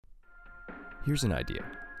Here's an idea.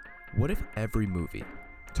 What if every movie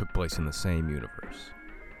took place in the same universe?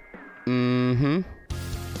 Mm-hmm.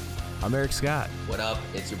 I'm Eric Scott. What up?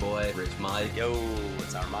 It's your boy, Rich Mike. Yo,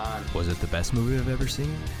 it's Armand. Was it the best movie I've ever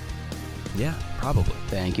seen? Yeah, probably.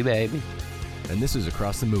 Thank you, baby. And this is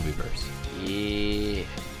Across the Movieverse. Yeah.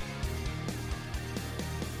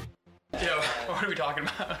 Yo, what are we talking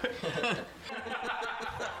about?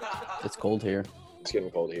 It's cold here. It's getting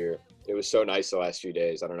cold here. It was so nice the last few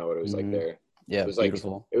days. I don't know what it was like there. Yeah, It was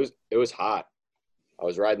beautiful. like it was hot. I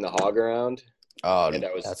was riding the hog around, Oh, and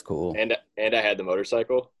that's cool. and I had the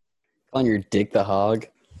motorcycle. On your dick the hog.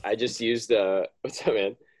 I just used what's up,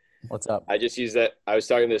 man? What's up? I just used that. I was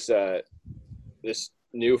talking to this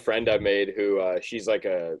new friend I made who she's like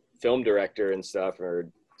a film director and stuff, or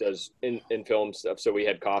does in film stuff. So we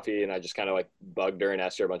had coffee, and I just kind of like bugged her and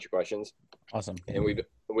asked her a bunch of questions. Awesome. And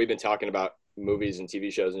we've been talking about movies and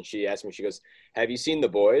TV shows, and she asked me, she goes, "Have you seen The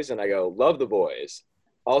Boys?" And I go, "Love The Boys."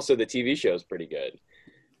 Also, the TV show is pretty good.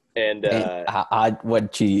 And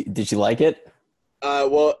did she like it?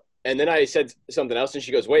 well, and then I said something else, and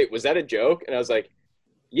she goes, "Wait, was that a joke?" And I was like,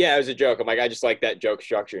 "Yeah, it was a joke." I'm like, "I just like that joke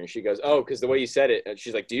structure." And she goes, "Oh, because the way you said it." And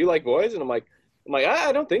she's like, "Do you like boys?" And I'm like,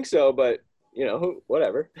 I don't think so, but you know,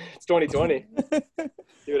 whatever. It's 2020.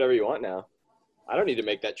 Do whatever you want now. I don't need to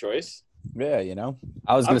make that choice. Yeah, you know.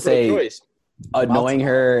 I was I'm going to say pro-choice. annoying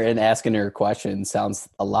her and asking her questions sounds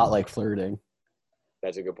a lot like flirting.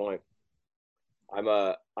 That's a good point.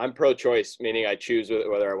 I'm pro-choice, meaning I choose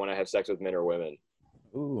whether I want to have sex with men or women.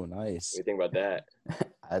 Ooh, nice. What do you think about that?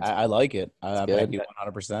 I like it. I'm good. with you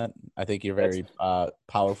 100%. I think you're very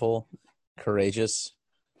powerful, courageous.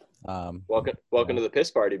 Welcome to the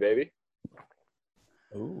piss party, baby.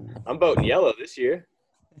 Ooh, I'm voting yellow this year.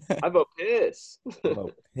 I vote piss.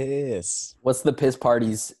 oh, piss. What's the piss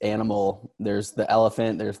party's animal? There's the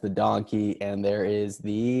elephant, there's the donkey, and there is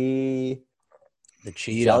the The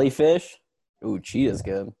cheetah. jellyfish. Ooh, cheetah's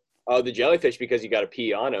good. Oh, the jellyfish, because you got to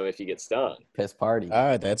pee on them if you get stung. Piss party. All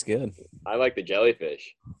right, that's good. I like the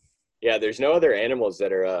jellyfish. Yeah, there's no other animals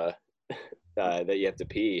that are that you have to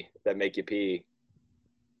pee, that make you pee.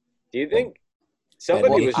 Do you think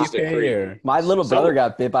somebody was just a creep? My little brother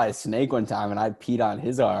got bit by a snake one time, and I peed on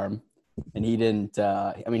his arm, and he didn't.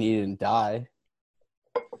 He didn't die.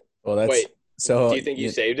 Well, that's Wait, so. do you think you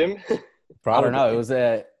saved him? Probably. I don't know. It was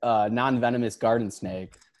a non-venomous garden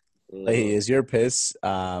snake. Hey, is your piss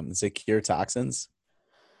does it cure toxins?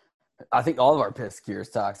 I think all of our piss cures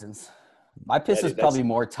toxins. My piss is That's- probably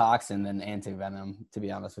more toxin than anti-venom, to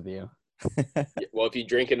be honest with you. Well, if you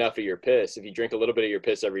drink enough of your piss, if you drink a little bit of your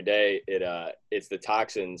piss every day, it's the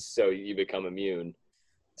toxins, so you become immune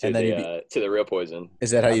to And then to the real poison.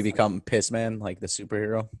 Is that how you become piss man, like the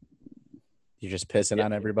superhero? You're just pissing Yeah.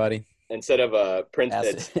 on everybody. Instead of a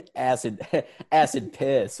prince, Acid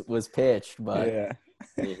piss was pitched, but Yeah.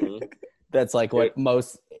 Mhm. that's like what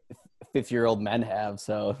most 50-year-old men have.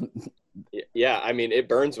 So Yeah, I mean, it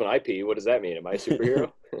burns when I pee. What does that mean? Am I a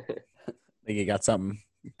superhero? Think you got something,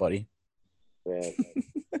 buddy. Man.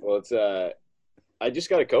 Well, it's I just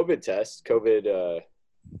got a COVID test, COVID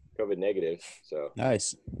negative. So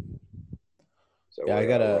Nice. yeah, I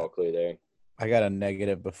got we're all clear there. I got a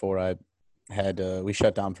negative before I had we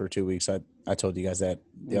shut down for 2 weeks. I told you guys that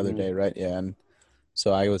the other Mhm. day, right? Yeah, and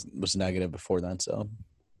so I was negative before then. So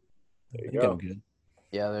There I you think go. I'm good.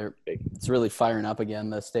 yeah, it's really firing up again,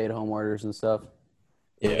 the stay-at-home orders and stuff.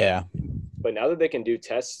 Yeah. But now that they can do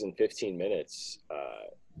tests in 15 minutes,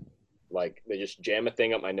 like they just jam a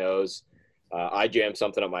thing up my nose. I jam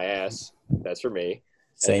something up my ass. That's for me.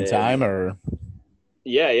 Same then- time or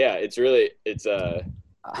Yeah. It's you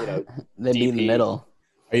know, They meet in the DP. middle.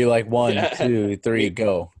 are you like 1, Yeah. 2, 3,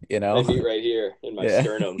 go? You know. I meet right here in my Yeah.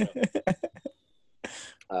 sternum.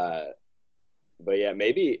 But yeah,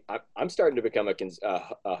 maybe I'm starting to become a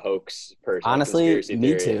hoax person. Honestly, conspiracy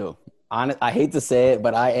me theory. too. I hate to say it,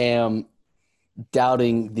 but I am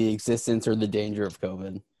doubting the existence or the danger of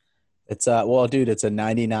COVID. It's well, dude, it's a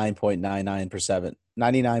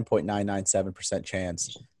 99.997%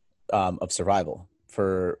 chance of survival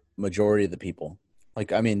for majority of the people.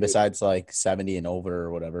 Like, I mean, besides like 70 and over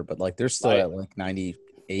or whatever, but like they're still at like 98%.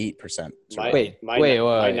 Wait. My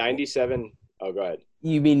 97. Oh, go ahead.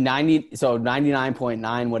 You mean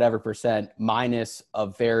 99.9 whatever percent minus a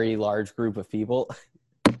very large group of people?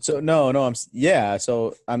 So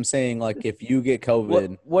so I'm saying like if you get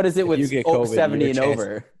COVID, What is it If with you get COVID, 70 your and chance-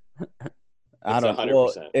 over? I It's don't know.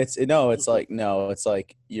 100%. Well, it's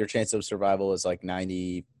like your chance of survival is like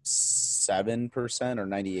 97% or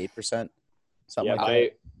 98%. Something Yeah,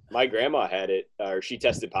 like that. my grandma had it, or she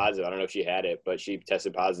tested positive. I don't know if she had it, but she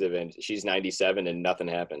tested positive, and she's 97, and nothing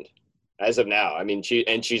happened. as of now. I mean,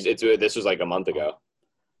 this was like a month ago.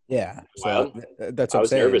 Yeah. Well, So that's I what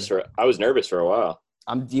was I'm saying. nervous for a while.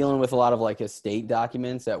 I'm dealing with a lot of like estate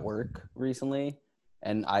documents at work recently,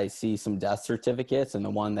 and I see some death certificates, and the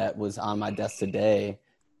one that was on my desk today,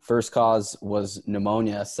 first cause was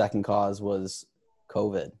pneumonia, second cause was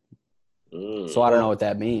COVID. So I don't know what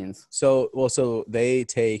that means. So they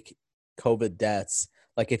take COVID deaths.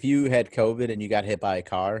 Like if you had COVID and you got hit by a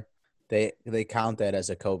car, they count that as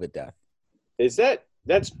a COVID death. Is that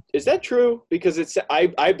true? Because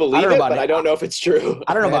I believe it, but I don't know if it's true.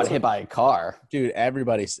 I don't know about hit by a car. Dude,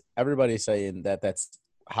 everybody's saying that's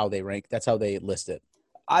how they rank. That's how they list it.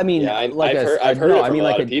 I mean, Yeah, like I've heard it from a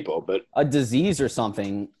lot of people, but a disease or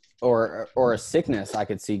something or a sickness, I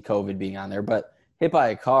could see COVID being on there, but hit by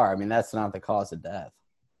a car, I mean, that's not the cause of death.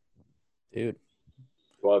 Dude.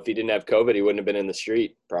 Well, if he didn't have COVID, he wouldn't have been in the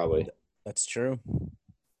street, probably. That's true.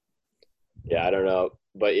 Yeah, I don't know.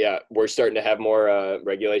 But yeah, we're starting to have more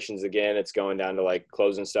regulations again. It's going down to like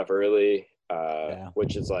closing stuff early,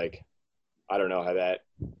 which is like, I don't know how that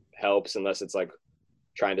helps unless it's like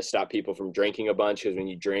trying to stop people from drinking a bunch. Because when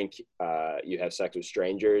you drink, you have sex with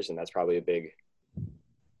strangers, and that's probably a big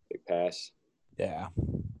pass. Yeah.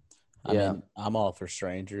 I mean, I'm all for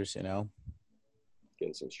strangers, you know.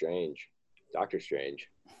 Getting some strange. Doctor Strange.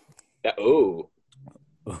 Ooh.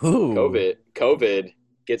 COVID.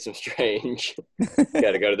 Get some strange.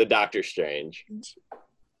 Got to go to the Doctor Strange.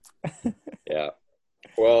 Yeah.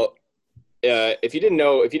 Well, if you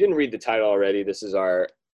didn't read the title already, this is our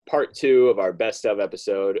part 2 of our best of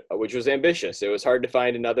episode, which was ambitious. It was hard to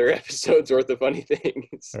find another episode's worth of funny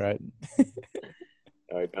things. All right.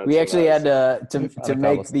 We actually had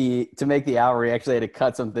to make the hour. We actually had to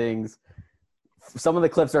cut some things. Some of the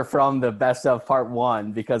clips are from the best of part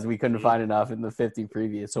 1 because we couldn't find enough in the 50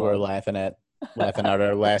 previous. So we're laughing at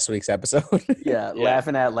our last week's episode. Yeah,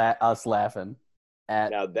 laughing at us laughing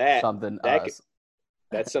at now that something.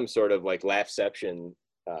 That's some sort of like Laughception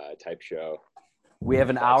type show. We have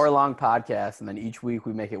an hour-long podcast, and then each week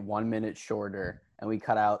we make it 1 minute shorter, and we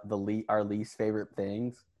cut out our least favorite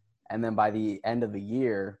things. And then by the end of the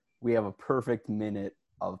year, we have a perfect minute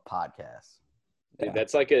of podcasts. Dude,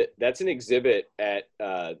 that's an exhibit at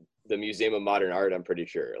the Museum of Modern Art. I'm pretty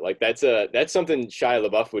sure. Like that's something Shia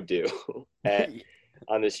LaBeouf would do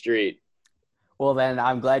on the street. Well, then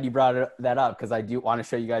I'm glad you brought that up because I do want to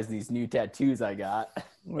show you guys these new tattoos I got.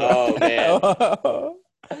 Oh man,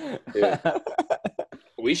 dude.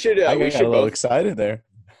 We should. We should a little excited there.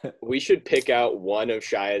 We should pick out one of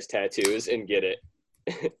Shia's tattoos and get it.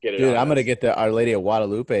 Dude, I'm gonna get the Our Lady of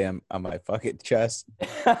Guadalupe on my fucking chest.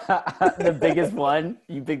 The biggest one.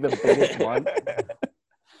 You pick the biggest one.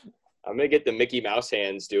 I'm gonna get the Mickey Mouse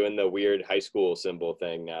hands doing the weird high school symbol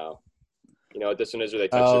thing now. You know what this one is, where they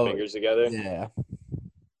touch their fingers together? Yeah.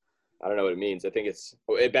 I don't know what it means. I think it's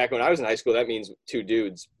back when I was in high school. That means two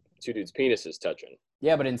dudes' penises touching.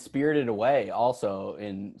 Yeah, but in Spirited Away, also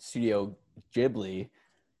in Studio Ghibli,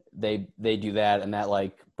 they do that, and that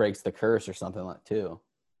like breaks the curse or something like too.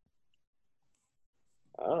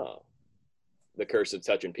 Oh, the curse of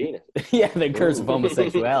touching penis. Yeah, the curse of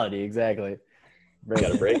homosexuality. Exactly.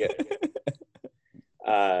 Gotta break it.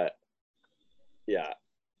 Yeah.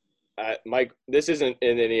 Mike, this isn't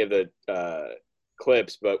in any of the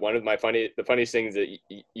clips, but one of the funniest things that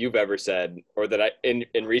you've ever said, or that I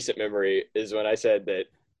in recent memory, is when I said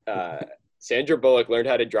that Sandra Bullock learned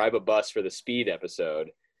how to drive a bus for the Speed episode,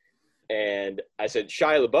 and I said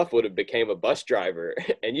Shia LaBeouf would have became a bus driver,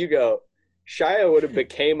 and you go, Shia would have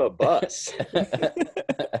became a bus.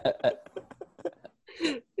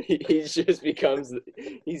 He's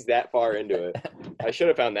that far into it. I should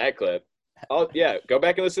have found that clip. Oh yeah, go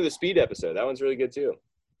back and listen to the Speed episode. That one's really good too.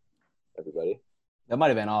 Everybody. That might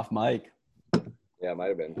have been off mic. Yeah, it might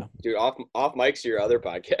have been. Dude, off mic's your other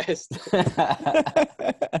podcast.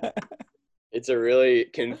 It's a really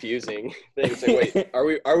confusing thing. It's like,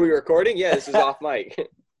 wait, are we recording? Yeah, this is off mic.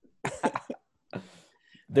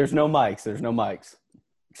 There's no mics.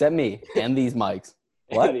 Except me and these mics.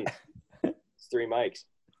 What? It's 3 mics.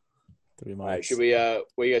 3 mics. All right, should we what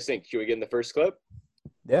do you guys think? Should we get in the first clip?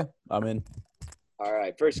 Yeah, I'm in. All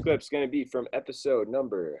right, first clip's going to be from episode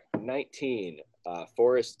number 19,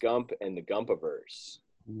 Forrest Gump and the Gumpaverse.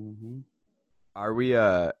 Mm-hmm. Are we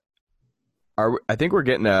I think we're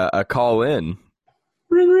getting a call in.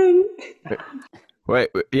 Ring ring. Wait,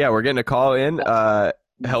 yeah, we're getting a call in.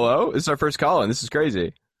 Hello? This is our first call in. This is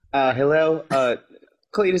crazy. Hello.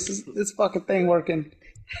 Cletus, is this fucking thing working?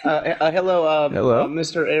 Hello, Hello?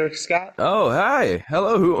 Mr. Eric Scott. Oh, hi.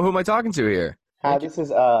 Hello. Who am I talking to here? Hi, this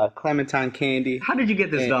is Clementine Candy. How did you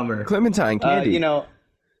get this number? Clementine Candy.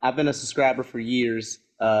 I've been a subscriber for years.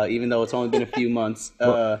 even though it's only been a few months.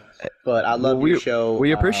 But I love your show.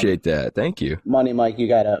 We appreciate that. Thank you. Money Mike, you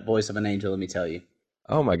got a voice of an angel, let me tell you.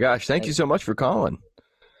 Oh my gosh! Thank you so much for calling.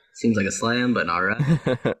 Seems like a slam, but not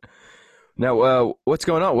right. Now, what's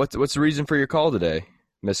going on? What's the reason for your call today,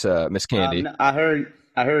 Miss Candy? I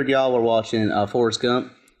heard y'all were watching Forrest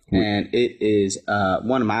Gump, and it is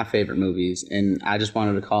one of my favorite movies, and I just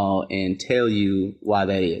wanted to call and tell you why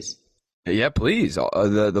that is. Yeah, please.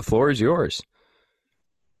 The floor is yours.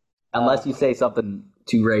 Unless you say something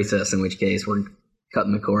too racist, in which case we're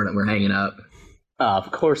cutting the cord and we're hanging up.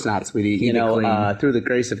 Of course not, sweetie. Keep you know, it clean. through the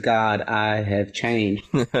grace of God, I have changed,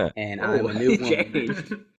 and I'm a new woman.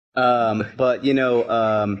 Changed. But you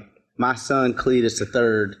know, my son Cletus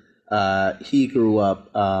III, he grew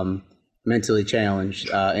up mentally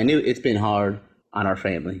challenged, and it's been hard on our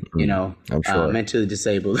family. You know, I'm sure. Mentally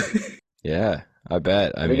disabled. Yeah, I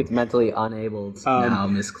bet. I think it's mentally unable now,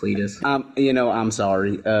 Miss Cletus. You know, I'm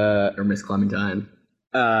sorry. Or Miss Clementine.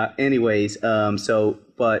 Anyways,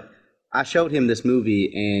 but I showed him this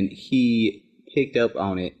movie, and he picked up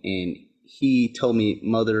on it, and he told me,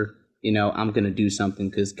 Mother, you know, I'm going to do something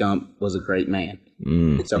because Gump was a great man.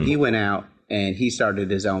 So he went out and he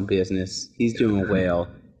started his own business. He's doing well,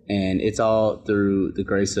 and it's all through the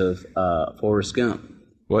grace of Forrest Gump.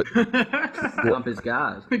 What? Gump is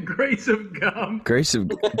God. The grace of Gump.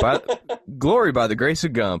 Glory by the grace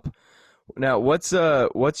of Gump. Now, what's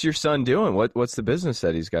your son doing? What's the business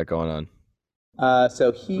that he's got going on?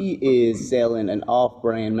 So he is selling an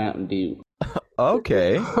off-brand Mountain Dew.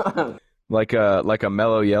 Okay. Like a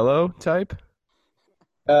mellow yellow type?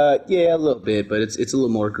 Yeah, a little bit, but it's a little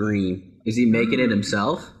more green. Is he making it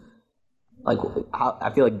himself? Like, I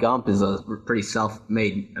feel like Gump is a pretty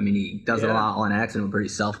self-made. I mean, he does it a lot on accident, but pretty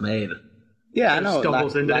self-made. Yeah, I know.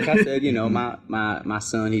 Stumbles into Like it. I said, you know, my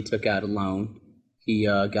son, he took out a loan. He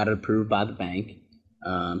got it approved by the bank.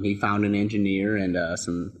 He found an engineer and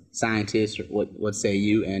some scientists. What say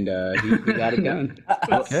you? And he got it done.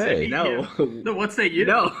 Okay. No. No, what say you?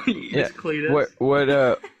 No. Yeah. Miss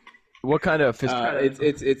Cletus. What kind of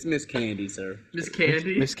It's Miss Candy, sir. Miss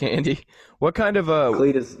Candy. Miss Candy? What kind of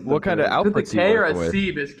Cletus. what kind of With a outputs K you or working a with?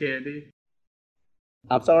 C, Miss Candy?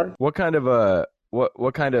 I'm sorry. What kind of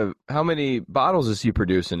how many bottles is he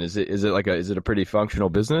producing? Is it a pretty functional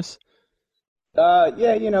business?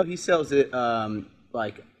 Yeah, you know, he sells it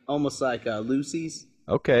like almost like Lucy's.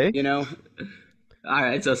 Okay. You know, All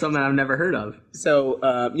right, so something I've never heard of.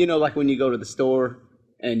 so you know, like when you go to the store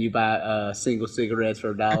and you buy single cigarettes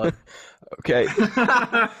for $1. Okay.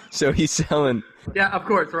 So he's selling Yeah, of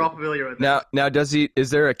course. We're all familiar with that. now. Is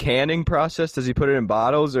there a canning process? Does he put it in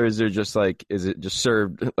bottles, or is it just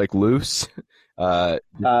served like loose? So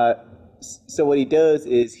what he does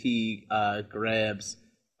is he grabs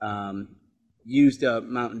used up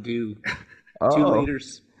Mountain Dew, 2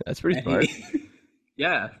 liters. That's pretty and smart.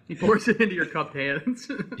 Yeah. He pours it into your cupped hands.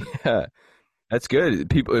 Yeah, that's good.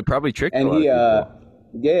 People it probably tricked a And lot he of people.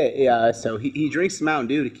 yeah. So he drinks Mountain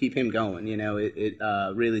Dew to keep him going. You know, it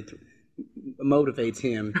really motivates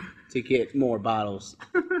him to get more bottles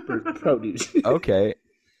for produce. Okay,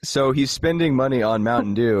 so he's spending money on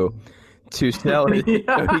Mountain Dew to sell it,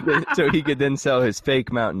 so he could then sell his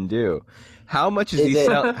fake Mountain Dew. How much is he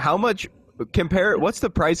sell? How much? What's the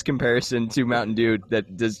price comparison to Mountain Dew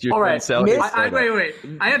that does your All friend right. sell? his soda? Wait.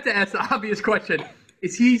 I have to ask the obvious question.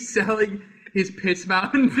 Is he selling his piss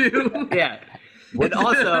Mountain Dew? Yeah. And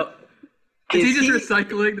also, Is he just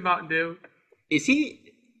recycling the Mountain Dew? is he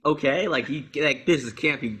okay? Like, business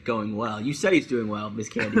can't be going well. You said he's doing well, Miss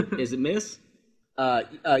Candy. Is it Miss?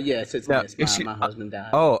 Yes, it's Now, Miss. My husband died.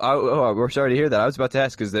 Oh, we're sorry to hear that. I was about to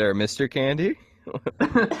ask, is there a Mr. Candy?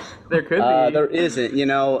 There could be. There isn't. You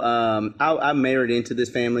know, I married into this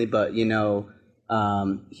family, but you know,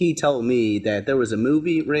 he told me that there was a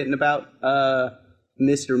movie written about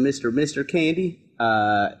Mr. Candy,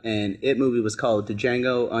 and it movie was called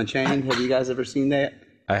Django Unchained. Have you guys ever seen that?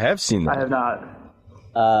 I have seen that. I have not.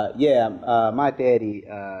 My daddy,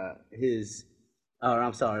 my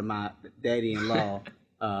daddy-in-law,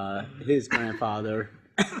 his grandfather.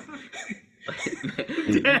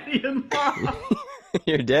 Daddy-in-law.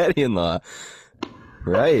 Your daddy-in-law,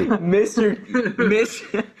 right? Mr.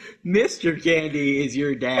 Candy is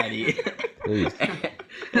your daddy. Please.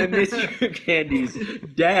 And Mr. Candy's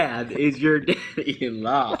dad is your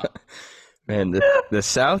daddy-in-law. Man, the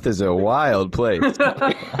South is a wild place.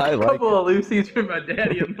 I like Couple of Lucy's from my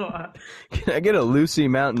daddy-in-law. Can I get a Lucy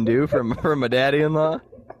Mountain Dew from a daddy-in-law?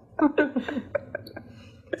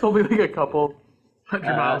 It's only like a couple.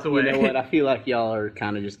 100 miles away. You know what? I feel like y'all are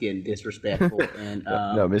kind of just getting disrespectful. And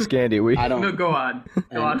No, Miss Candy, I don't. No, go on.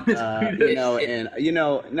 Go on.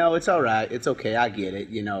 No, it's all right. It's okay. I get it.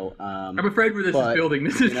 I'm afraid where this is building.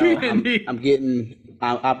 This is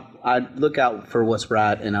I look out for what's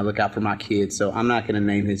right, and I look out for my kids. So I'm not going to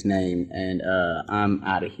name his name, and I'm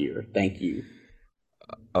out of here. Thank you.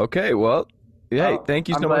 Okay, well, yeah. Thank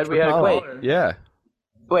you so much for calling. Yeah.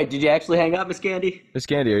 Wait, did you actually hang up, Miss Candy? Miss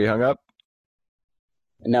Candy, are you hung up?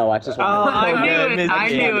 No, I just want I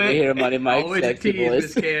knew it. hear Money Mike's Always a sexy tease, voice.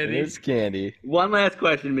 Miss Candy. Miss Candy. One last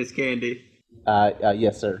question, Miss Candy.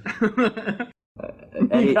 Yes, sir.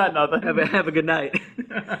 Hey, Got nothing. have a good night.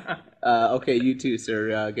 Okay, you too,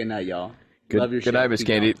 sir. Good night, y'all. Love your Good show. night, Miss Keep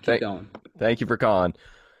Candy. going. Keep going. Thank you for calling.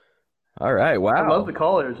 All right, wow. I love the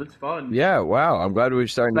callers. It's fun. Yeah, wow. I'm glad we're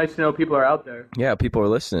starting. It's nice to know people are out there. Yeah, people are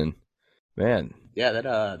listening. Man. Yeah,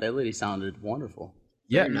 that lady sounded wonderful.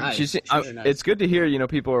 Yeah, Very nice. she's. Very nice. It's good to hear.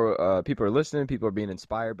 People are listening. People are being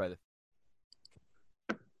inspired by the.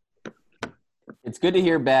 It's good to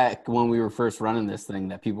hear back when we were first running this thing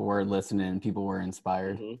that people were listening and people were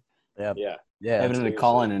inspired. Yeah. Yeah. Yeah. Having to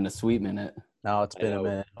call in a sweet minute. No, it's been I a know.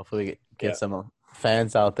 minute. Hopefully get some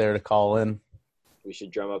fans out there to call in. We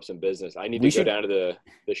should drum up some business. I need We to should- go down to the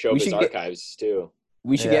we Showbiz should get- archives too.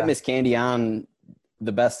 We should Yeah. get Miss Candy on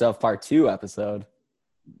the Best of Part 2 episode.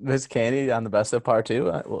 Miss Candy on the Best of Part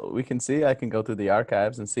 2. We can see. I can go through the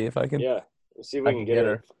archives and see if I can. Yeah. Let's see if I we can can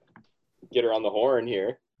get get her on the horn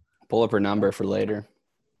here. Pull up her number for later.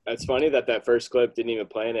 That's funny that first clip didn't even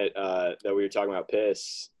play in it, that we were talking about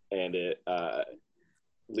piss, and it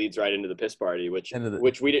leads right into the piss party, which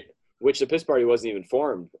the piss party wasn't even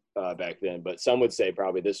formed back then, but some would say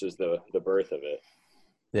probably this was the birth of it.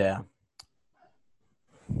 Yeah.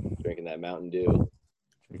 Drinking that Mountain Dew.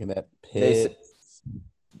 Drinking that They piss.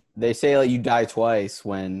 They say like you die twice,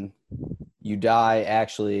 when you die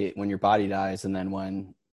actually when your body dies and then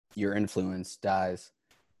when your influence dies.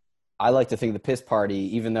 I like to think the piss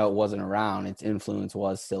party, even though it wasn't around, its influence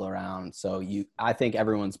was still around. So I think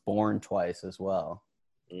everyone's born twice as well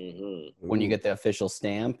Mm-hmm. when you get the official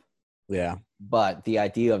stamp. Yeah. But the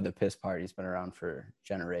idea of the piss party has been around for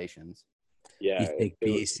generations. Yeah. You think it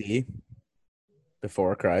was- BC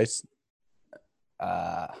before Christ?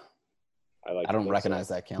 I don't recognize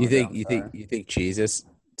that calendar. You think Jesus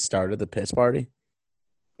started the piss party?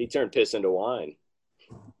 He turned piss into wine.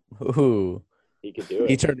 Ooh. He could do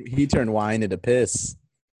it. He turned wine into piss.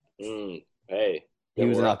 Hey. He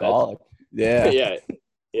was an That's- alcoholic. Yeah. Yeah.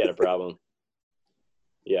 He had a problem.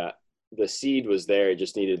 Yeah. The seed was there. It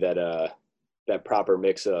just needed that proper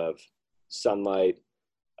mix of sunlight,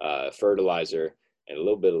 fertilizer, and a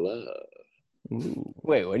little bit of love. Ooh.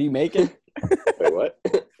 Wait, what are you making? Wait, what?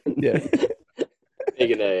 Yeah.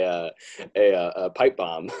 Making a pipe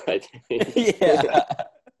bomb. I think. Yeah.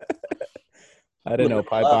 I didn't know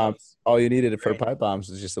pipe bombs. All you needed for pipe bombs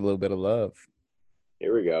was just a little bit of love.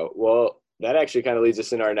 Here we go. Well, that actually kind of leads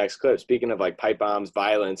us into our next clip. Speaking of like pipe bombs,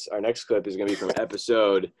 violence, our next clip is going to be from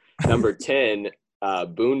episode number 10,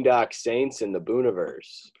 Boondock Saints in the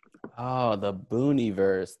Booniverse. Oh, the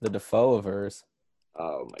Booniverse, the Defoeverse.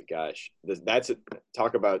 Oh my gosh.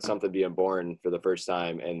 Talk about something being born for the first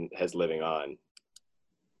time and has living on.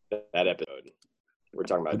 That episode. We're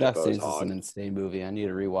talking about Boondock Defoe's Saints is hog. an insane movie. I need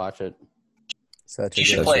to rewatch it. Such He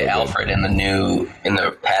should play Alfred in the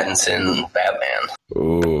Pattinson Batman.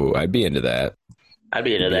 Ooh, I'd be into that. I'd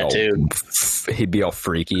be into that too. He'd be all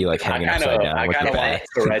freaky, like hanging upside down. I with kind of the want bat.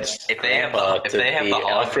 Tourette's. If they have the hog, if they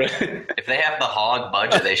have the hog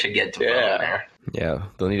budget, they should get Defoe in there. Yeah,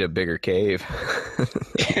 they'll need a bigger cave,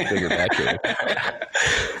 bigger bat cave.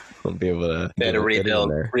 We'll be able to. They had to fit it in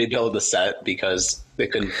there. rebuild the set because they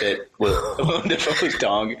couldn't fit with Defoe's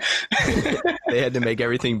dong. They had to make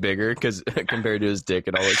everything bigger because compared to his dick,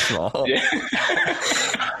 it all looks small. Yeah.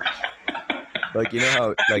 Like, you know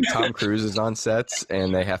how like Tom Cruise is on sets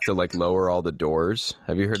and they have to like lower all the doors.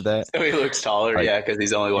 Have you heard that? So he looks taller, Like- because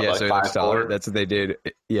he's only Yeah, so he looks taller. 5'4". That's what they did.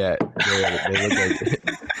 Yeah, they look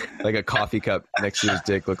like a coffee cup next to his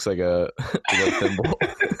dick looks like a thimble.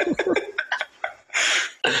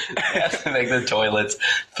 They have to make the toilets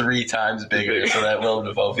 3 times bigger so that Willem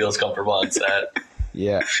Dafoe feels comfortable on set.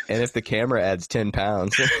 Yeah, and if the camera adds 10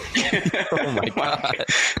 pounds, oh my god,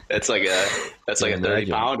 That's like a Can 30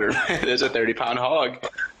 imagine. pounder. There's a 30-pound hog.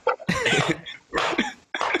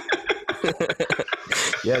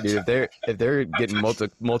 yeah, dude, if they're getting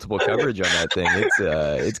multiple coverage on that thing,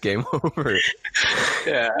 it's game over.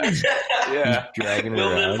 Yeah. Yeah. Dragging it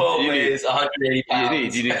Willem around. Dafoe You need- weighs 180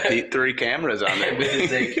 pounds. You need 3 cameras on And with his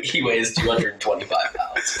there. dick, he weighs 225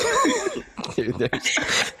 pounds. Dude,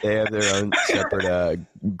 they have their own separate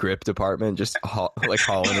grip department, just hauling his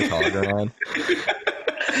hog around.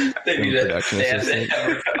 They need they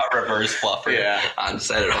have a reverse fluffer on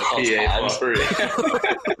set at all times.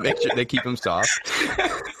 Make sure they keep him soft.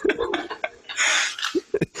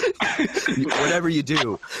 Whatever you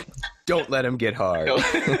do, don't let him get hard.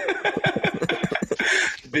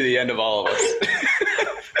 Be the end of all of us.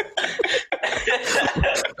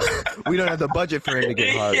 We don't have the budget for him to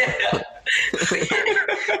get hard. Yeah.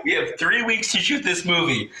 We have 3 weeks to shoot this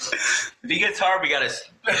movie. If he gets hard, we got to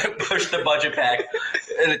push the budget back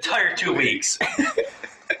an entire 2 weeks.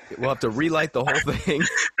 We'll have to relight the whole thing.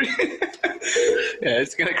 Yeah,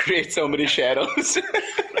 it's going to create so many shadows.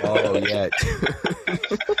 Oh, yeah.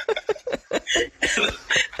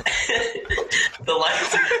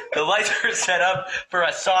 The lights are set up for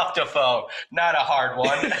a softophone, not a hard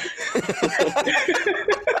one.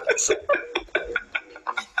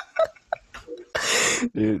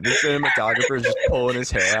 Dude, the cinematographer is just pulling his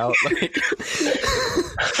hair out.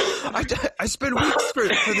 Like, I spent weeks for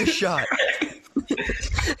this shot.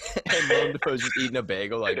 And Willem Dafoe's just eating a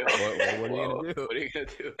bagel. Like, what are you gonna do? What are you gonna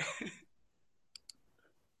do?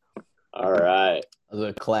 All right. That was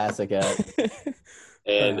a classic act.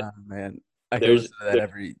 And man, I can listen to that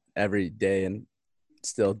every day and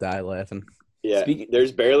still die laughing. Yeah,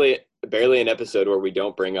 there's barely an episode where we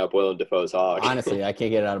don't bring up Willem Dafoe's hog. Honestly, I can't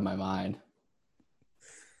get it out of my mind.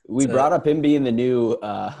 We brought up him being the new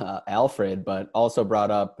Alfred, but also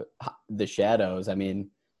brought up the shadows. I mean,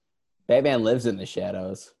 Batman lives in the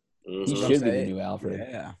shadows. Mm-hmm. He should be the new Alfred.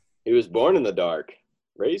 Yeah. He was born in the dark,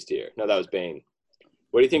 raised here. No, that was Bane.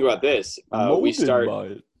 What do you think about this? We start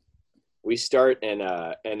an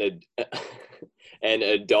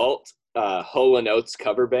adult Hall & Oates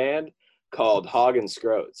cover band called Hog and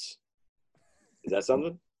Scroats. Is that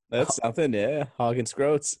something? That's something, yeah. Hog and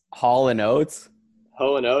Scroats. Hall & Oates?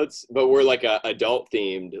 Hall & Oates, but we're like a adult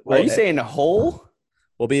themed. Are you saying whole?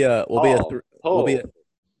 We'll be a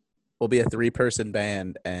 3-person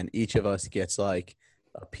band, and each of us gets like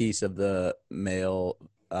a piece of the male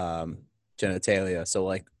genitalia. So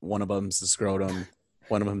like one of them's the scrotum,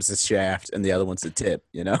 one of them's the shaft, and the other one's the tip.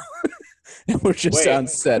 You know, and we're just on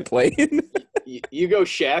set playing. You go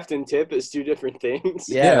shaft and tip as two different things.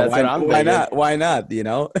 Yeah, why not? Why not? You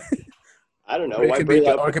know. I don't know. Or it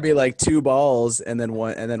could be like 2 balls and then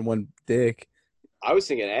one dick. I was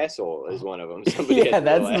thinking asshole is one of them. Yeah,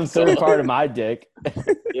 that's the third part of my dick.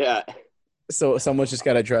 Yeah. So someone's just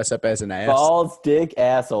got to dress up as an ass. Balls, dick,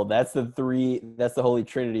 asshole. That's the holy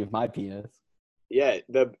trinity of my penis. Yeah,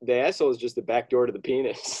 the asshole is just the back door to the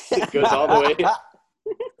penis. It goes all the way.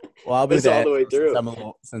 Well, I'll be all the way through.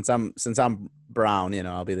 Since I'm brown, you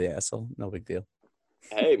know, I'll be the asshole. No big deal.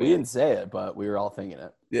 Hey, man. We didn't say it, but we were all thinking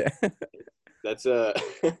it. Yeah. That's I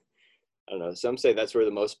don't know. Some say that's where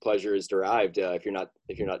the most pleasure is derived. If you're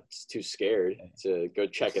not too scared to go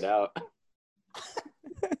check it out.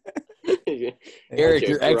 Eric,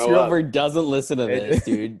 your ex-girlfriend doesn't listen to this,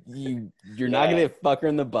 dude. You're not gonna fuck her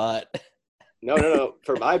in the butt. No.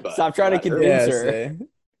 For my butt. Stop trying to convince her.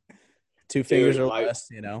 2 fingers or less,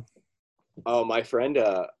 you know. Oh, my friend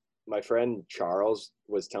Charles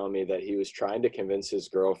was telling me that he was trying to convince his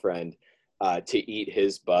girlfriend to eat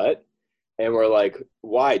his butt. And we're like,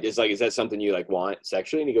 why? Is that something you like want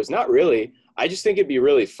sexually? And he goes, not really. I just think it'd be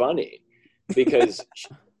really funny because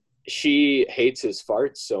she hates his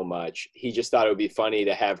farts so much. He just thought it would be funny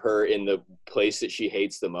to have her in the place that she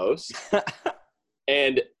hates the most.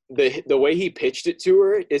 And the way he pitched it to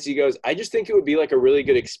her is he goes, I just think it would be like a really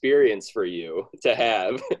good experience for you to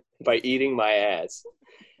have by eating my ass.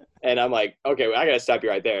 And I'm like, okay, well, I got to stop you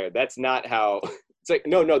right there. That's not how it's like,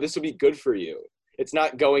 no, this will be good for you. It's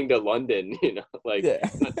not going to London, you know, like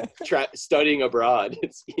studying abroad.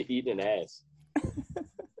 It's eating an ass.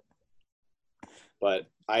 But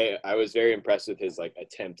I was very impressed with his like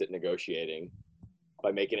attempt at negotiating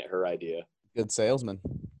by making it her idea. Good salesman.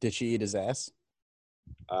 Did she eat his ass?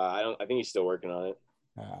 I think he's still working on it.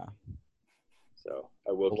 So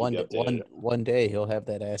I will keep you updated. One day he'll have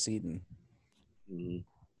that ass eaten. Mm-hmm.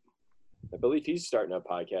 I believe he's starting a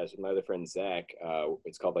podcast with my other friend Zach.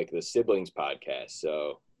 It's called like the Siblings Podcast.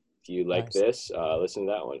 So if you like this, listen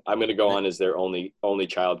to that one. I'm going to go on as their only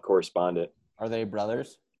child correspondent. Are they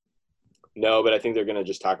brothers? No, but I think they're going to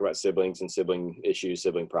just talk about siblings and sibling issues,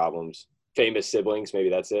 sibling problems, famous siblings. Maybe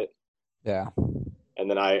that's it. Yeah. And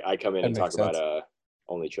then I come in and talk sense. about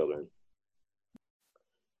only children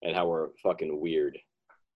and how we're fucking weird.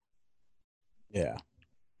 Yeah.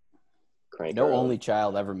 No only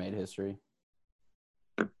child ever made history.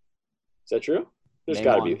 Is that true? There's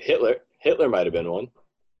got to be Hitler. Hitler might have been one.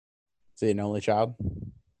 Is he an only child?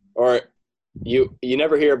 Or You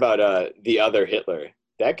never hear about the other Hitler.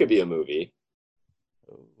 That could be a movie.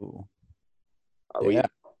 Ooh. Are we? Yeah.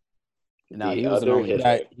 No, The he was an other only.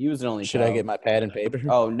 Hitler. He was an only. Should child. I get my pad and paper?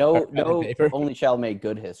 Oh no, Pen and no, paper? only child made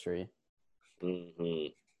good history. Hmm.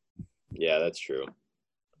 Yeah, that's true.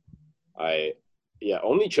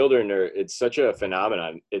 Only children it's such a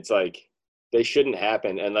phenomenon. It's like they shouldn't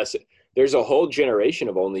happen unless there's a whole generation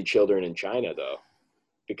of only children in China though,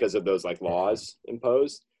 because of those like laws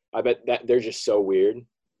imposed. I bet that they're just so weird.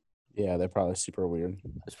 Yeah, they're probably super weird.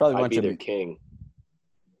 There's probably a I'd bunch be of their king.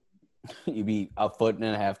 you'd be a foot and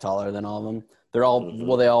a half taller than all of them. They're all Mhm.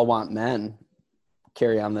 well. They all want men.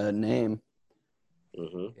 Carry on the name.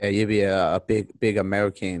 Hmm. Yeah, you'd be a big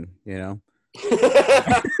American, you know.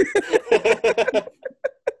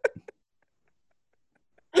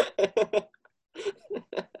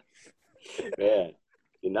 Man,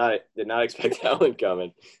 did not expect that one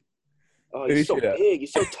coming. Oh, he's so Yeah. big.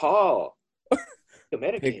 He's so tall.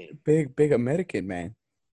 American. Big American man.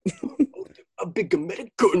 A big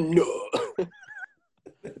American.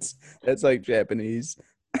 That's like Japanese.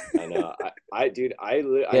 I know. Dude, I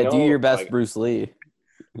Yeah, know, do your best, like, Bruce Lee.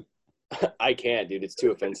 I can't, dude. It's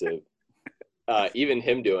too offensive. Even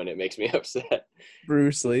him doing it makes me upset.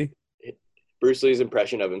 Bruce Lee. Bruce Lee's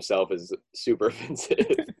impression of himself is super offensive.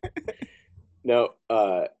 No,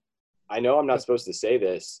 I know I'm not supposed to say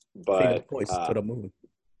this, but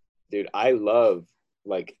dude, I love,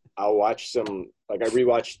 like, I'll watch some, like, I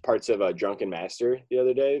rewatched parts of Drunken Master the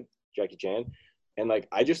other day, Jackie Chan, and like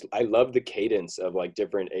I love the cadence of like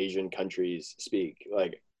different Asian countries speak.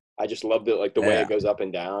 Like I just love the way it goes up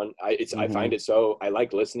and down. I find it so, I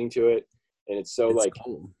like listening to it, and it's so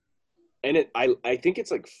cool. And I think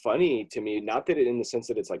it's like funny to me, not that it in the sense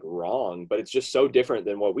that it's like wrong, but it's just so different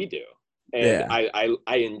than what we do. And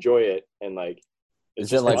I enjoy it, and like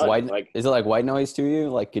is it like fun. Is it like white noise to you?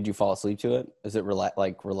 Like, could you fall asleep to it? Is it relax?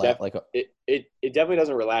 It definitely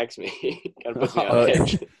doesn't relax me. Kind of puts me on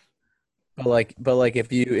edge. But like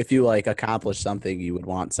if you like accomplish something, you would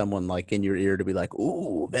want someone like in your ear to be like,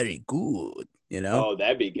 "Ooh, very good," you know? Oh,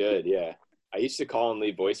 that'd be good. Yeah, I used to call and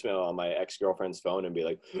leave voicemail on my ex-girlfriend's phone and be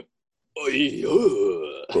like, "Oh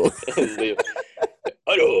yeah," and they,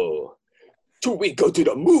 "Hello, do we go to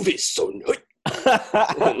the movies soon?" Like,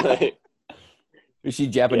 is she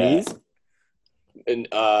Japanese? Yeah. And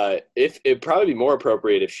if it'd probably be more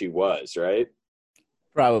appropriate if she was, right?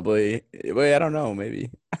 Probably. Wait, I don't know. Maybe.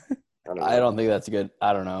 I don't think that's good.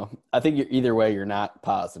 I don't know. I think either way, you're not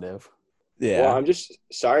positive. Yeah. Well, I'm just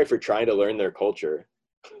sorry for trying to learn their culture.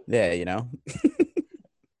 Yeah, you know.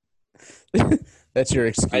 That's your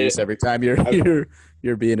excuse every time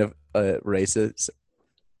you're being a racist.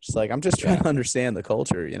 Just like, I'm just trying to understand the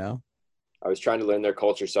culture, you know. I was trying to learn their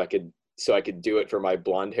culture so I could do it for my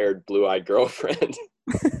blonde-haired, blue-eyed girlfriend.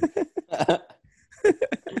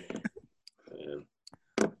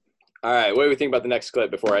 All right, what do we think about the next clip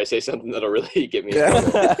before I say something that'll really get me in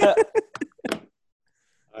trouble?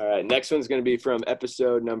 All right, next one's going to be from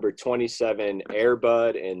episode number 27, Air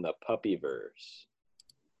Bud and the Puppyverse.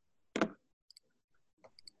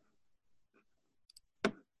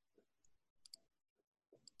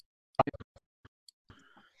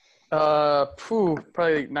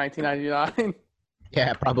 Probably 1999.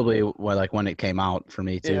 Yeah, probably when it came out for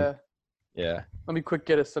me too. Yeah. Let me quick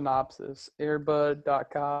get a synopsis.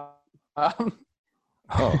 Airbud.com. Oh,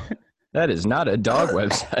 that is not a dog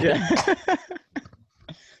website. Yeah.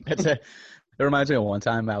 It reminds me of one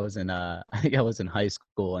time I was in I think I was in high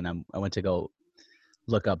school, and I went to go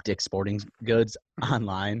look up Dick's Sporting Goods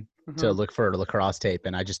online to look for a lacrosse tape,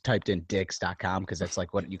 and I just typed in dicks.com because that's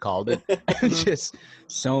like what you called it. Just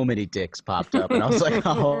so many dicks popped up, and I was like,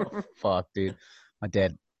 oh fuck, dude, my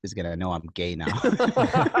dad is gonna know I'm gay now.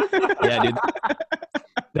 Yeah, dude.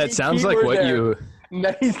 That sounds like what you.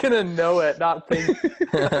 No, he's gonna know it, not think.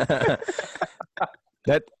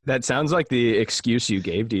 That sounds like the excuse you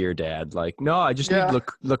gave to your dad. Like, no, I just need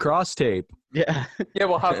lacrosse tape. Yeah. Yeah.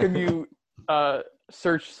 Well, how can you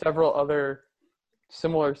search several other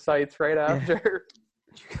similar sites right after?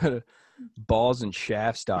 You go to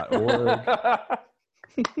ballsandshafts.org.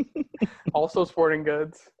 Also, sporting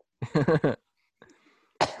goods.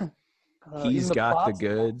 He's got the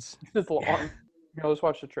goods. It's long. Yeah. Let's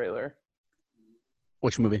watch the trailer.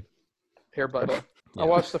 Which movie? Airbud. Yeah. I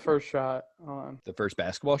watched the first shot. The first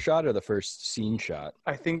basketball shot or the first scene shot?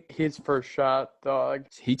 I think his first shot, dog.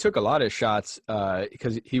 He took a lot of shots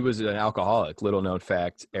because he was an alcoholic. Little known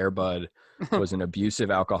fact, Airbud was an abusive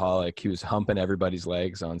alcoholic. He was humping everybody's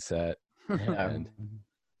legs on set. And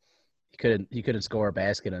he couldn't score a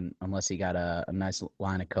basket unless he got a nice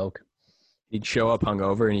line of Coke. He'd show up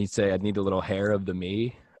hungover and he'd say, "I need a little hair of the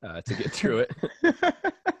me." to get through it.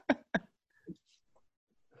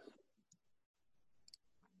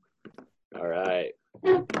 All right.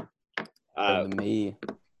 Better than me.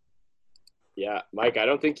 Yeah, Mike, I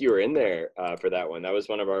don't think you were in there for that one. That was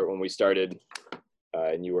one of our when we started,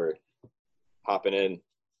 and you were hopping in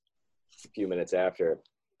a few minutes after.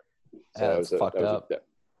 So Yeah, that's fucked up. That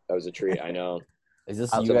was a treat. I know. Is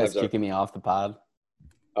this you guys kicking me off the pod?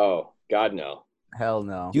 Oh God, no. Hell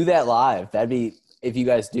no. Do that live. That'd be if you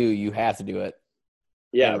guys do. You have to do it.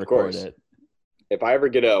 Yeah, And of course. It. If I ever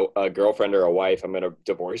get a girlfriend or a wife, I'm gonna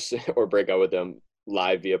divorce or break up with them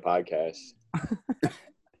live via podcast.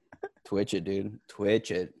 Twitch it, dude.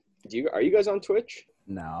 Twitch it. Are you guys on Twitch?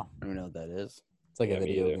 No. I don't know what that is. It's like Yeah, a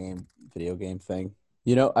me video game thing.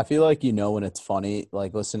 You know, I feel like when it's funny,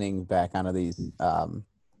 like listening back onto these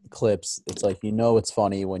clips, it's like it's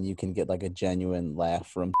funny when you can get like a genuine laugh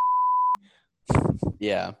from.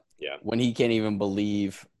 Yeah. Yeah. When he can't even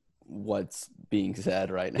believe what's being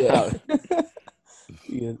said right now.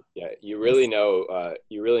 Yeah. Yeah, you really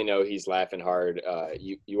know he's laughing hard.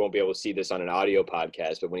 You won't be able to see this on an audio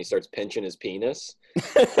podcast, but when he starts pinching his penis,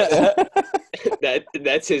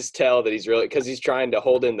 that's his tell that he's really, because he's trying to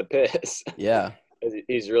hold in the piss. Yeah.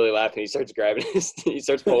 He's really laughing. He starts grabbing he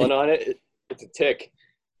starts pulling on it. It's a tick.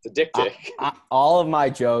 It's a dick tick. All of my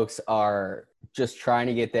jokes are just trying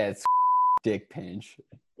to get that dick pinch.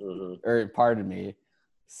 Mm-hmm. Or pardon me,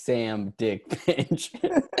 Sam Dick Pinch.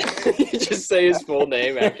 You just say his full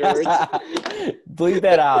name afterwards. Bleep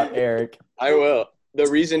that out, Eric. I will. The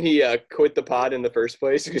reason he quit the pod in the first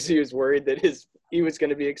place because he was worried that he was going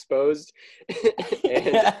to be exposed,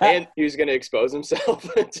 and he was going to expose himself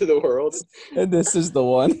to the world. And this is the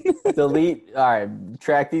one. Delete. All right,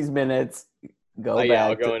 track these minutes. Go back. Yeah,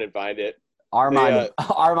 I'll go in and find it.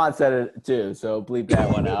 Armand said it too, so bleep that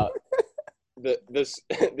one out. This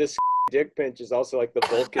dick pinch is also like the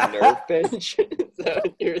Vulcan nerve pinch. Is that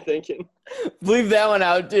what you're thinking? Bleep that one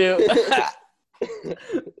out too. I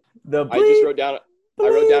just wrote down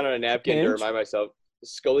on a napkin pinch. to remind myself,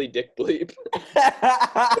 Scully Dick Bleep.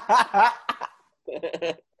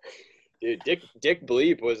 Dude, Dick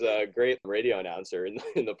Bleep was a great radio announcer in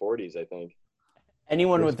the 40s, I think.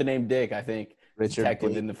 Anyone with the name Dick, I think, Richard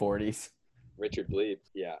detected Bleep. in the 40s. Richard Bleep,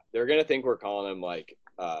 yeah. They're gonna think we're calling him like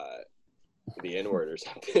the N-word or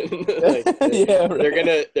something. Like, Yeah,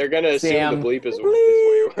 right. They're gonna assume Sam the bleep is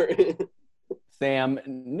way worse. Sam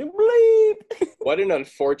Bleep. What an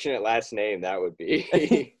unfortunate last name that would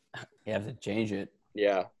be. You have to change it.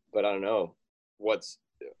 Yeah, but I don't know.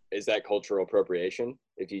 Is that cultural appropriation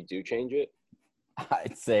if you do change it?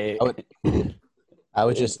 I'd say I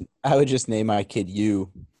would just name my kid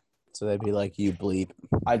you, so they'd be like you bleep.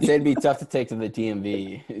 I'd say it'd be tough to take to the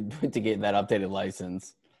DMV to get that updated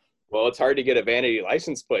license. Well, it's hard to get a vanity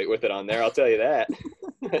license plate with it on there. I'll tell you that.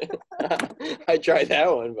 I tried that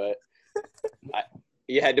one, but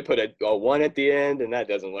you had to put a 1 at the end, and that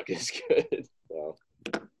doesn't look as good. So,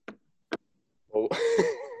 well,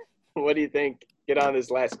 what do you think? Get on this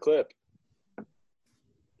last clip.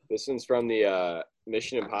 This one's from the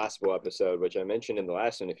Mission Impossible episode, which I mentioned in the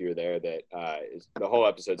last one. If you were there, that is the whole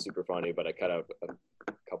episode's super funny, but I cut out a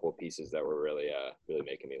couple of pieces that were really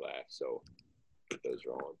making me laugh. So keep those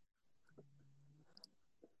rolling.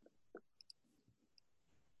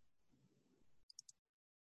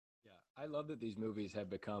 I love that these movies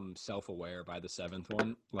have become self-aware by the 7th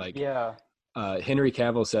one. Like, Yeah. Henry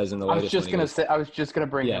Cavill says in the I latest was just gonna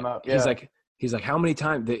bring him up. Yeah. He's like, how many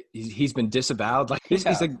times that he's been disavowed? Like, he's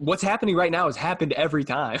like, what's happening right now has happened every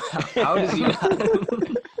time. How does he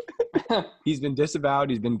not? He's been disavowed.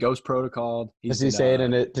 He's been ghost protocoled. Does he say it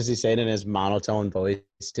in his monotone voice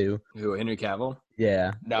too? Who, Henry Cavill?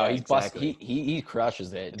 Yeah. No, Yeah, he's exactly. he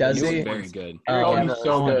crushes it. Does The new he? one's Very good. He's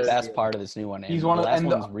so the good. best part of this new one. He's one of the last and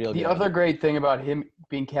one's real the good. other great thing about him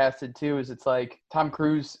being casted too is it's like Tom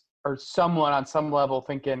Cruise or someone on some level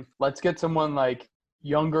thinking, let's get someone like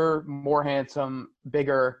younger, more handsome,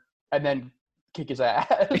 bigger, and then kick his ass.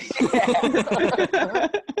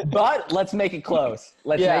 But let's make it close.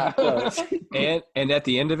 Let's make it close. And at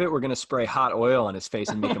the end of it, we're gonna spray hot oil on his face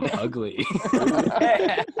and make him ugly.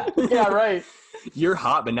 Yeah, right. You're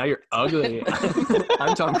hot, but now you're ugly.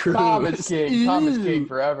 I'm Tom Cruise. Tom is king. Tom is king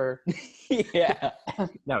forever. Yeah.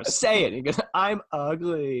 Now say it. He goes, I'm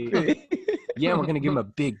ugly. Yeah, we're gonna give him a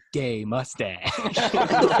big gay mustache.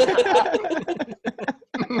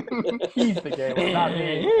 He's the gay one, not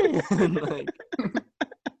me. Like,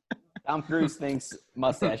 Tom Cruise thinks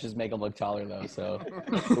mustaches make him look taller, though, so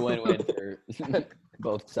it's a win-win for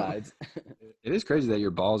both sides. it is crazy that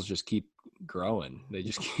your balls just keep growing. They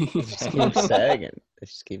just keep, Keep sagging. They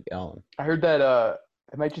just keep going. I heard that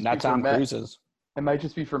it might just Not be for Tom men. Cruise's. It might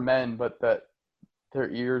just be for men, but that their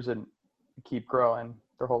ears and keep growing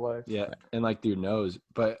their whole life. Yeah, and like your nose.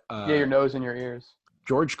 But Yeah, your nose and your ears.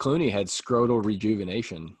 George Clooney had scrotal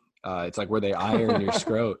rejuvenation. It's like where they iron your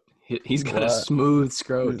scrot. He's got a smooth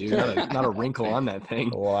scrot, dude. Not a wrinkle on that thing.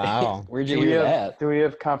 Wow. Where'd you hear that? Do we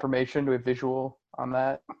have confirmation? Do we have visual on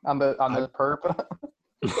that? On the perp?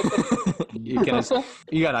 You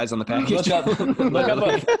got eyes on the package.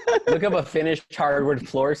 Look up a finished hardwood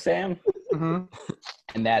floor, Sam. Mm-hmm.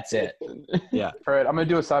 And that's it. Yeah. All right, I'm gonna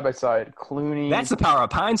do a side by side. Clooney. That's the power of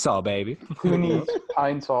Pine Sol, baby. Clooney's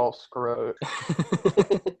Pine Sol scrot.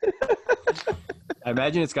 I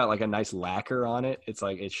imagine it's got like a nice lacquer on it. It's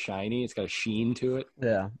shiny. It's got a sheen to it.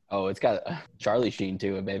 Yeah. Oh, it's got Charlie Sheen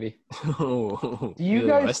to it, baby. Do you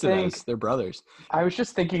guys think they're brothers? I was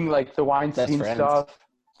just thinking like the Weinstein stuff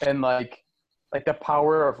and like the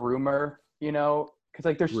power of rumor, you know, because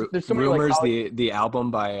like there's so many Rumors, like, the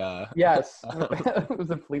album by yes, was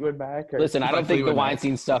it Fleetwood Mac? Or, Listen, I don't think the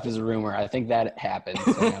Weinstein stuff is a rumor. I think that happened.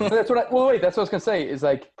 that's what. That's what I was gonna say. Is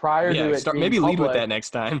like prior to it. Maybe public, lead with that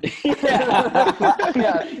next time.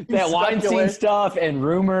 That Weinstein stuff and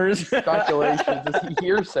rumors, speculation, just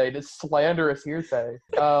hearsay, just slanderous hearsay.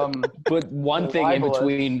 Put one thing in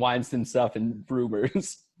between Weinstein stuff and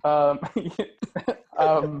rumors. But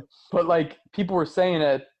like people were saying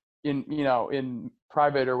it in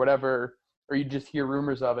private or whatever, or you just hear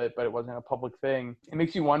rumors of it, but it wasn't a public thing. It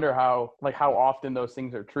makes you wonder how often those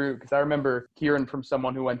things are true. Because I remember hearing from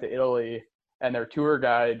someone who went to Italy, and their tour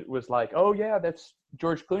guide was like, "Oh yeah, that's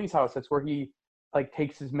George Clooney's house. That's where he like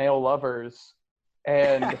takes his male lovers."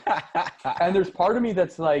 And and there's part of me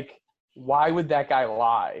that's like, why would that guy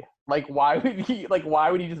lie? Like, why would he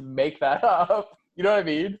just make that up? You know what I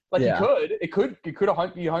mean? Like, Yeah. it could be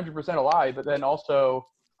 100% a lie, but then also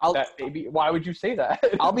why would you say that?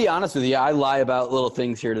 I'll be honest with you. I lie about little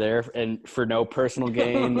things here or there, and for no personal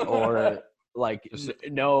gain or like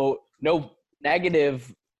no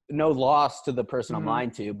negative, no loss to the person I'm lying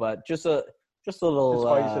to, but just a little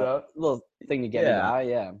spice it up. little thing to get me by.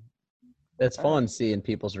 Yeah. It's fun seeing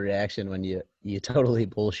people's reaction when you totally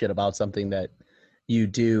bullshit about something that you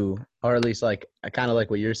do, or at least like I kind of like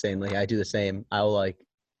what you're saying. Like I do the same. I'll like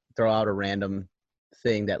throw out a random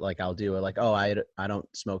thing that like I'll do, or like, oh, I don't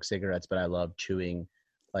smoke cigarettes, but I love chewing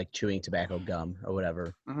tobacco gum or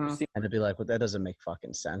whatever. Mm-hmm. And it'd be like, well, that doesn't make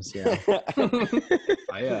fucking sense, you know.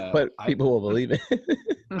 But people will believe it.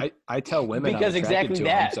 I tell women because I'm exactly to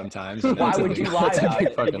that. them sometimes. Why would you lie That's a about big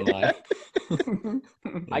it? fucking lie.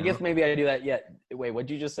 I guess maybe I do that. Wait, what'd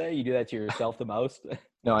you just say? You do that to yourself the most?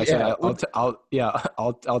 No, I said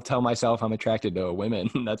I'll tell myself I'm attracted to women.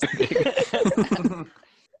 That's a big,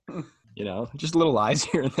 just little lies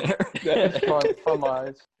here and there. It's fun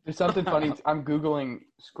lies. There's something funny. I'm Googling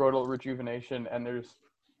scrotal rejuvenation, and there's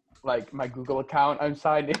like my Google account I'm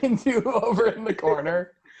signed into over in the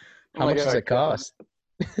corner. How much does it cost?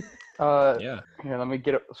 Here, let me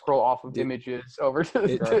scroll off of images over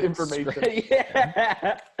to information.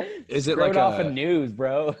 Yeah. Is it Scroll like off of news,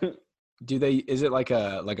 bro? Is it like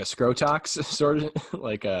a scrotox sort of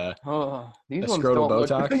like a these a ones scrotal don't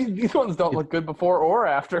Botox? these ones don't look good before or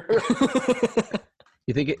after.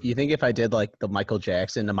 You think if I did like the Michael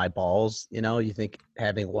Jackson to my balls, you think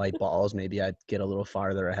having white balls, maybe I'd get a little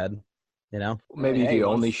farther ahead, Maybe if you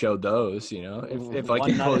only showed those, if like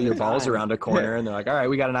you pull your balls around a corner and they're like, all right,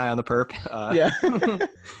 we got an eye on the perp.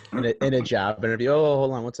 in a job interview. Oh,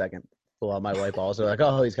 hold on 1 second. Pull out my white balls. They're like,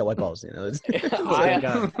 oh, he's got white balls. Eye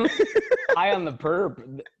on the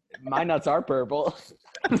perp. My nuts are purple.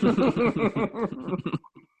 That's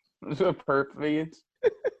what perp means.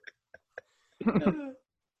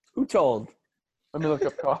 Who told? Let me look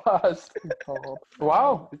up cost.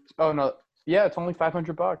 Wow. Oh no. Yeah, it's only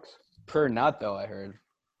 $500 per nut, though. I heard.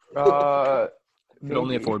 You could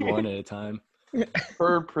only afford one at a time.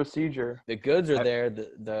 Per procedure. The goods are there.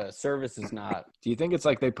 The service is not. Do you think it's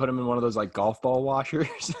like they put them in one of those like golf ball washers?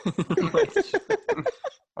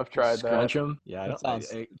 I've tried Scrunch that. them. Yeah, That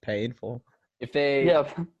sounds painful. If they, Yeah.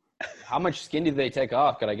 how much skin do they take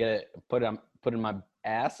off? Could I get it put in my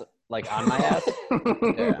ass, like on my ass?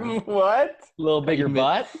 What? A little bigger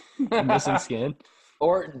butt, missing skin.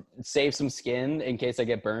 or save some skin in case I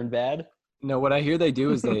get burned bad. No, what I hear they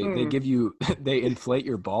do is they give you they inflate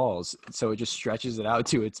your balls so it just stretches it out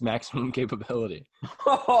to its maximum capability.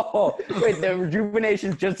 Oh, wait, the rejuvenation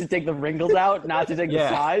is just to take the wrinkles out, not to take the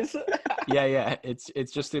size? Yeah.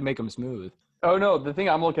 It's just to make them smooth. Oh no, the thing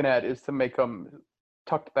I'm looking at is to make them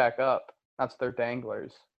tucked back up. That's their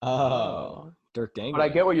danglers. Oh, Dirk Dangler. But I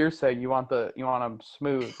get what you're saying. You want them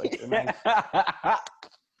smooth, like nice.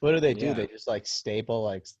 What do they do? Yeah. They just like staple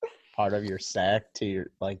like part of your sack to your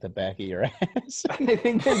the back of your ass. I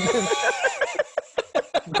think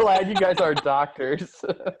glad you guys are doctors.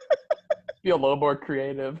 Be a little more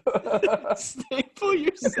creative. Staple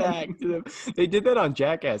your sack to them. They did that on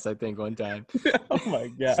Jackass, I think, one time. Oh my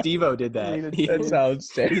god. Steve-O did that. That sounds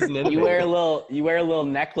He's an You wear a innovator. little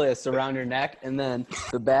necklace around your neck, and then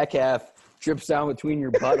the back half drips down between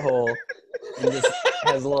your butthole and just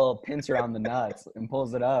has a little pincer on the nuts and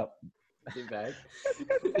pulls it up.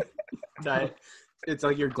 It's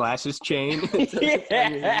like your glasses chain.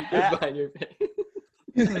 Yeah. Behind your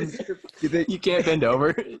face. You can't bend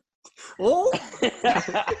over. Oh.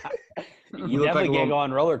 You look definitely like a can't little- go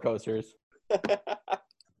on roller coasters.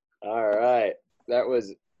 All right. That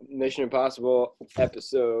was Mission Impossible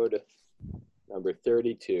episode number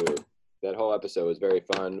 32. That whole episode was very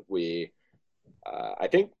fun. I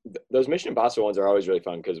think those Mission Impossible ones are always really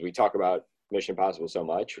fun because we talk about Mission Impossible so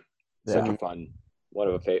much. Such a fun one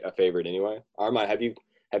of a favorite anyway. Armand, have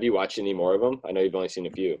you watched any more of them? I know you've only seen a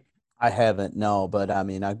few. I haven't, no, but I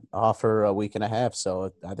mean, I offer a week and a half,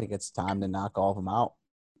 so I think it's time to knock all of them out.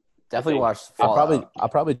 Definitely watch I'll Fallout.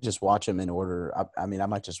 probably just watch them in order. I mean, I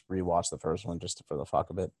might just rewatch the first one just for the fuck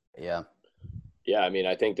of it. Yeah. Yeah, I mean,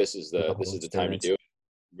 I think this is the whole time to experience. do it.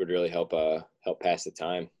 It would really help pass the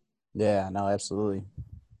time. Yeah, no, absolutely.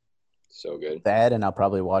 So good. That, and I'll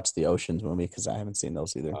probably watch the Oceans movie because I haven't seen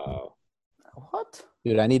those either. What?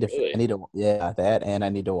 Dude, I need to. Really? I need to. Yeah, that, and I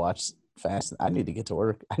need to watch Fast. I need to get to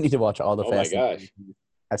work. I need to watch all the Oh my Fast. and gosh. Furious movies.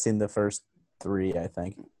 I've seen the first 3, I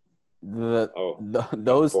think.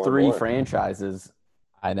 Those Four 3 more. franchises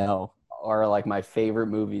I know. are like my favorite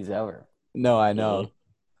movies ever. No, I know.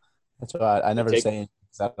 That's why I never Take- say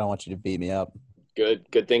because I don't want you to beat me up.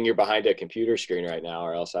 Good thing you're behind a computer screen right now,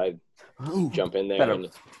 or else I'd jump in there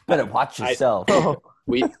Better watch yourself.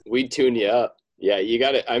 we'd tune you up. Yeah, you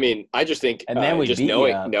got it. I mean, I just think And then we just beat you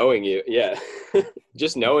up. knowing you, yeah,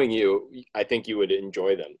 just knowing you, I think you would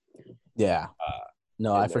enjoy them. Yeah.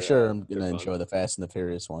 No, and I for they're, sure am they're gonna fun. enjoy the Fast and the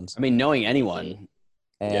Furious ones. I mean, knowing anyone.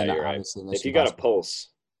 And Yeah, you're right. obviously If Mission you got a Impossible. pulse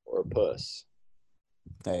or a puss,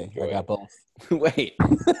 Hey, enjoy I it. got both. Wait.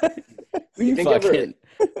 Who you think ever- fucking?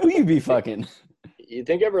 Who you be fucking? you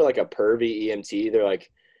think ever like a pervy EMT? They're like,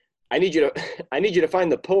 I need you to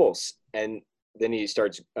find the pulse, and then he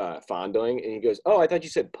starts fondling, and he goes, "Oh, I thought you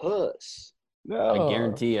said puss." No, I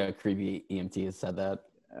guarantee a creepy EMT has said that.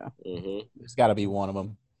 hmm There's got to be one of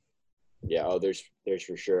them. Yeah. Oh, there's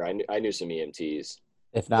for sure. I knew some EMTs.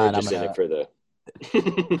 If They're not, I'm just in gonna. it for the.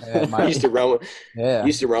 Yeah, I used to run with Yeah,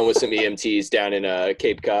 with some EMTs down in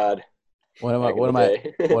Cape Cod. one of back in my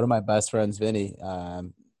the day. one of my best friends, Vinny.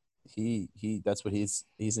 He that's what he's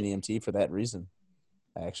an EMT for that reason.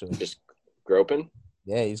 Actually, Just groping.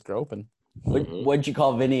 yeah, he's groping. Mhm. What'd you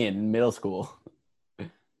call Vinny in middle school?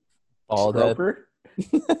 All that. Scroper?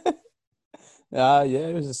 Yeah,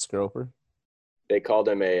 it was a scroper. They called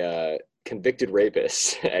him a convicted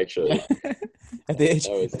rapist. Actually, At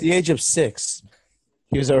the age of 6,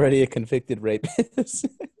 he was already a convicted rapist.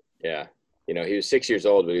 yeah. You know, he was 6 years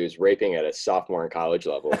old, but he was raping at a sophomore in college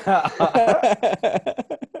level.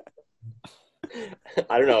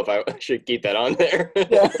 I don't know if I should keep that on there.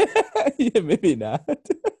 Yeah, maybe not. I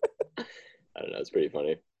don't know. It's pretty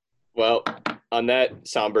funny. Well, on that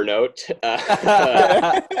somber note, we'll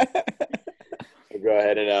go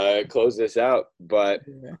ahead and close this out. But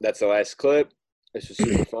that's the last clip. This was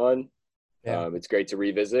super fun. Yeah. It's great to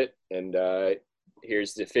revisit. And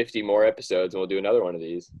here's the 50 more episodes, and we'll do another one of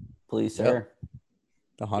these. Please, sir.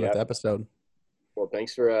 The 100th episode. Well,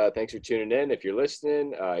 thanks for tuning in. If you're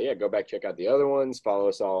listening, go back, check out the other ones. Follow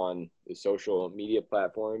us all on the social media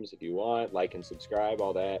platforms if you want. Like and subscribe,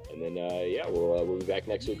 all that. And then we'll be back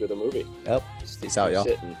next week with a movie. Yep. Peace out, y'all.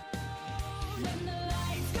 Sitting.